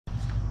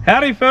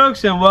Howdy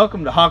folks, and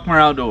welcome to Hawkmeyer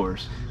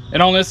Outdoors.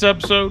 And on this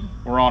episode,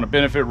 we're on a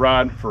benefit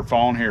ride for a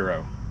fallen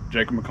hero,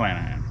 Jacob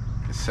McClanahan.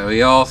 So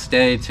y'all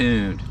stay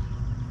tuned.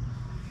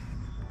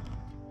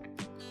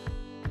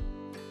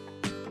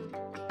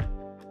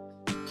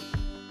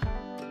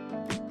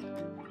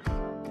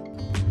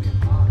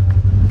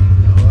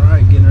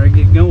 Alright, getting ready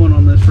to get going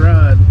on this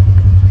ride.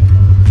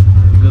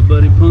 Good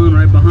buddy Pun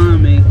right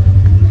behind me.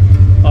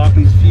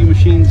 Hawkins a few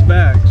machines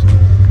back. So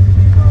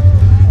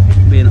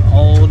it'll be an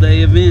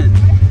all-day event.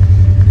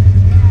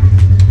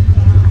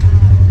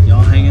 Y'all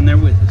hang in there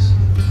with us.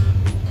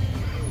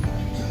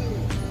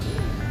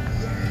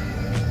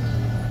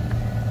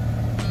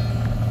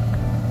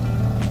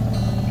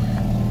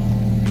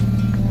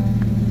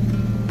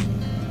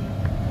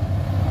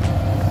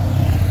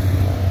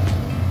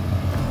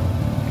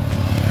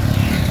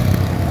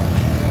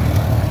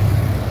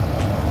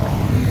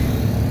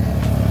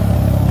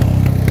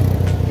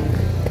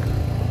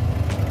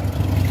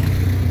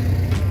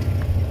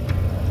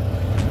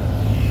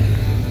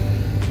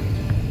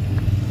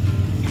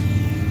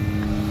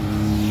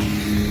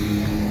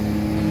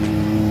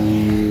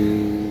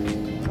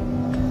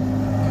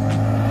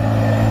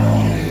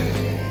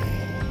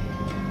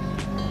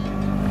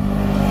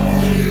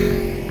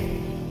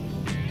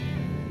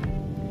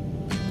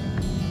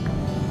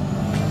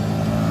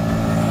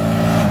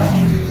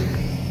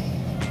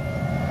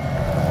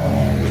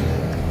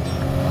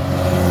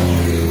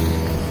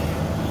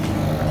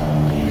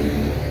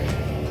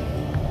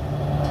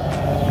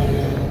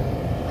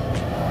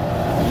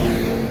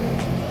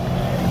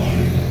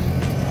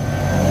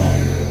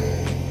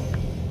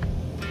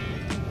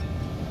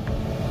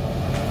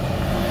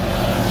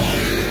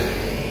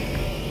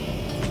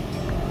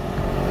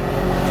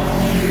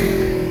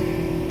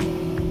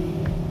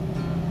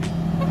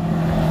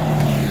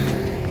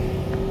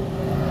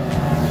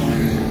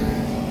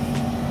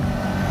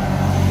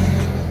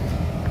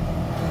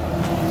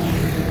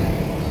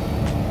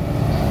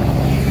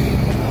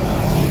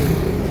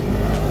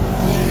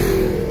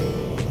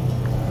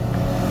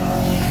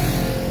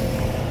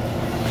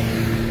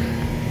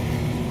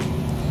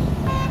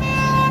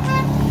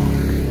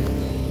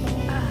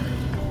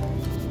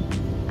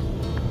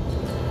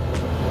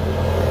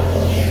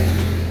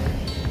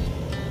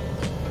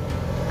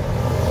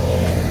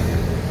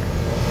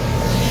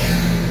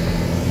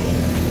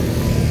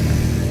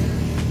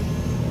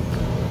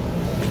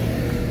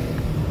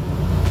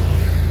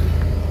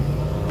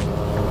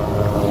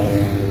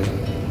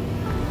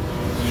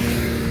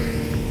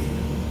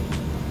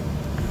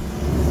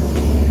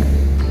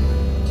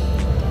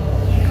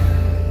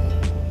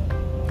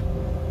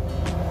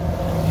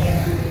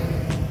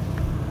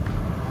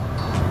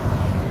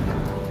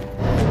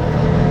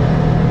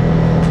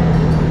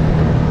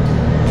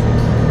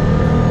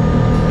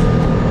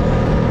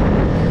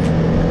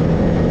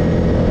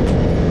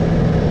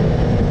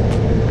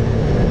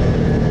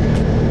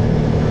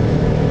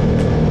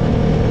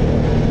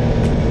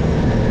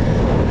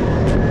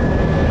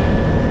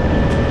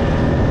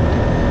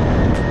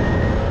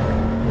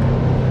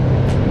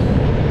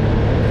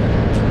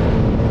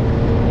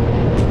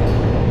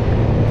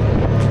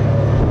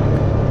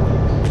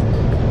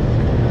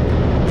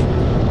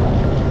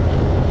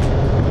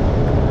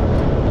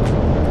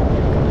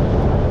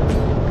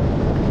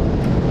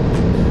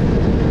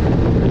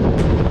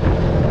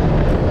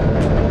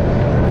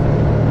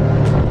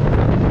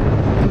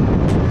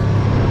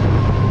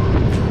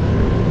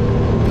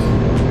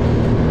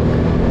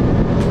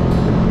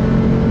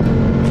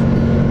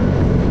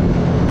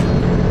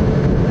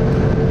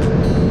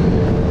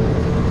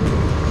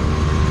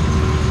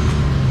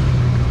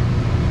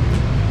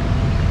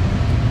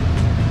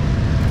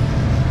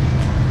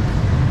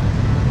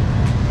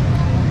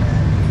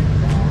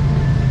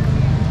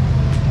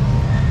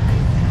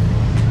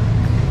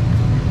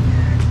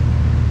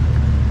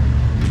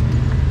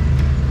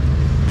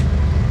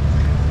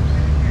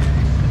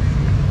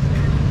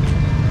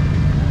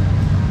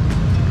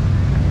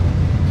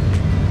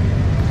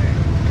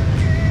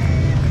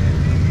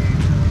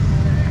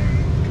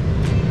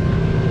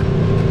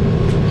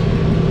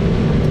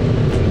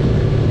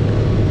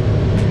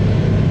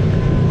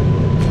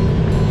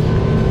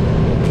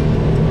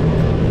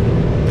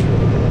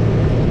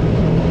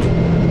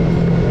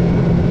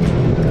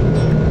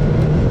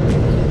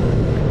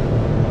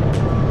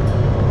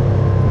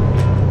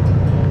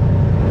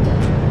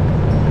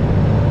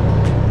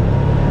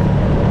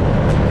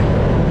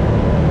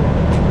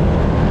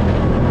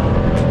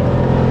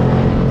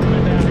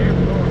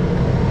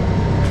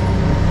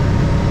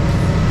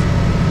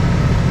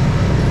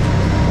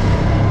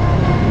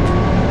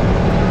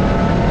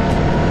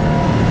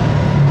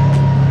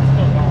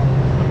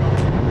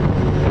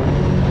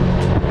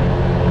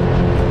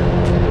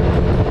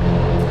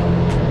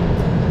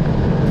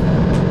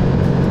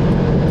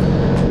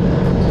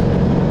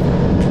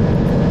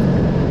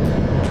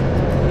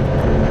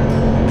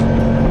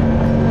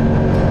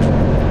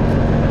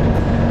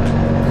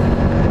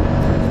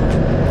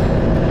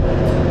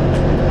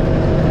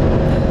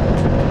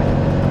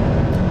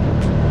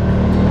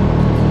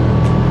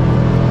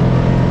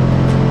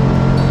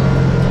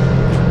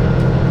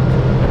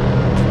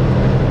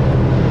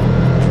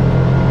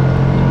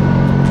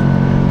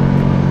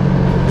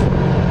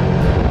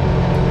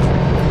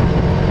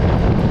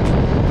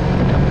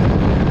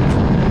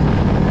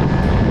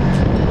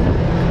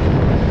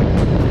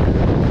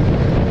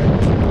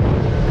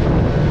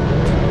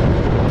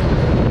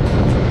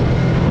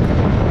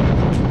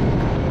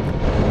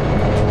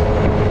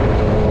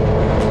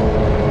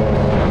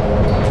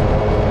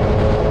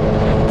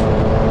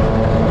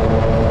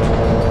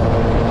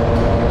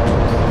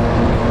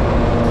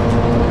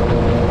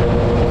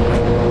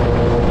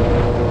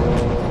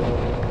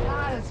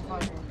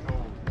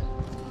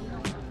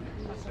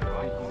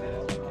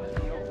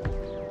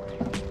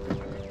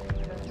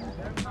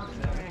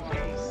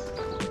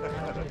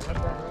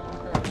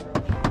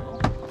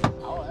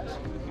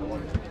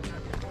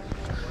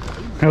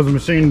 How's the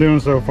machine doing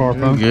so far,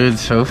 Pun? Good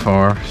so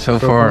far. So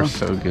far,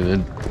 so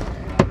good.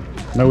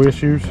 No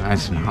issues?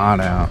 Nice and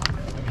hot out.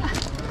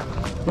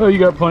 Well, you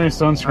got plenty of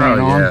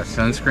sunscreen on. Yeah,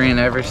 sunscreen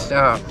every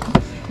stop.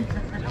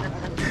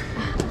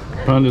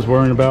 Pun is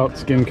worrying about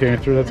skin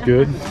cancer. That's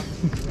good.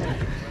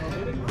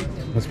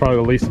 That's probably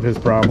the least of his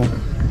problem.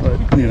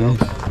 But, you know.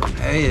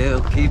 Hey,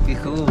 it'll keep you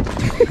cool.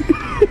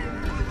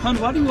 Pun,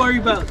 why do you worry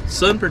about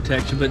sun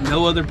protection but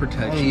no other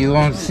protection? Hey, you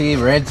won't see a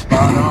red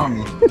spot on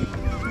me.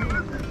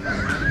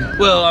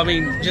 Well, I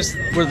mean, just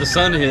where the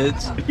sun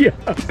hits. Yeah.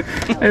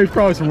 There's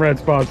probably some red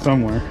spots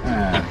somewhere.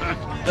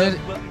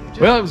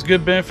 Well, it was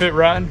good benefit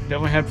riding.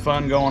 Definitely had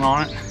fun going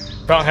on it.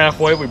 About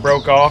halfway, we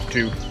broke off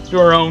to do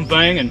our own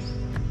thing and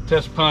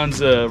test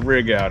Pun's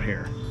rig out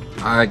here.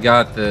 I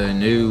got the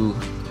new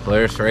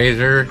Polaris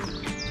Rzr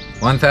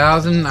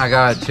 1000. I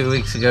got it 2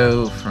 weeks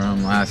ago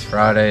from last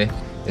Friday.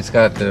 It's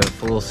got the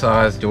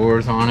full-size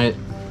doors on it.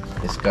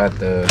 It's got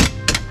the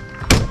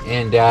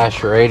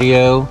in-dash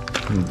radio.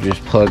 You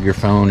just plug your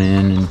phone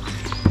in and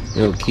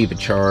it'll keep it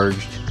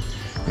charged.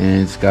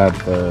 And it's got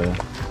the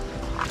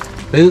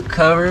boot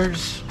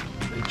covers,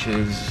 which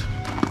is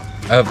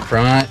up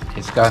front.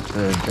 It's got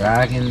the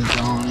dragons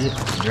on it,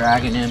 the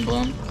dragon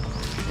emblem.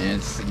 And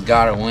it's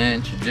got a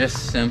winch,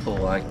 just simple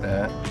like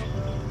that.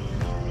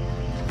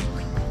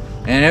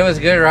 And it was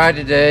a good ride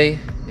today.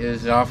 It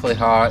was awfully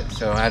hot,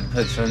 so I had to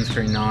put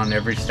sunscreen on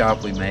every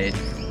stop we made.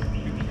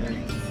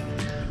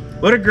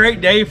 What a great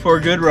day for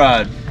a good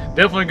ride.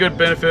 Definitely good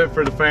benefit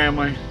for the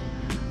family.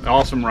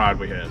 Awesome ride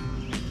we had.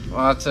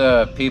 Lots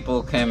of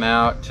people came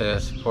out to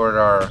support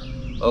our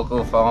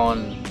local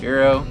fallen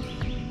hero,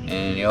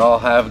 and you all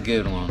have a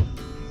good one.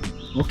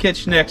 We'll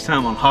catch you next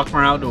time on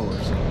Hawkmeyer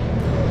Outdoors.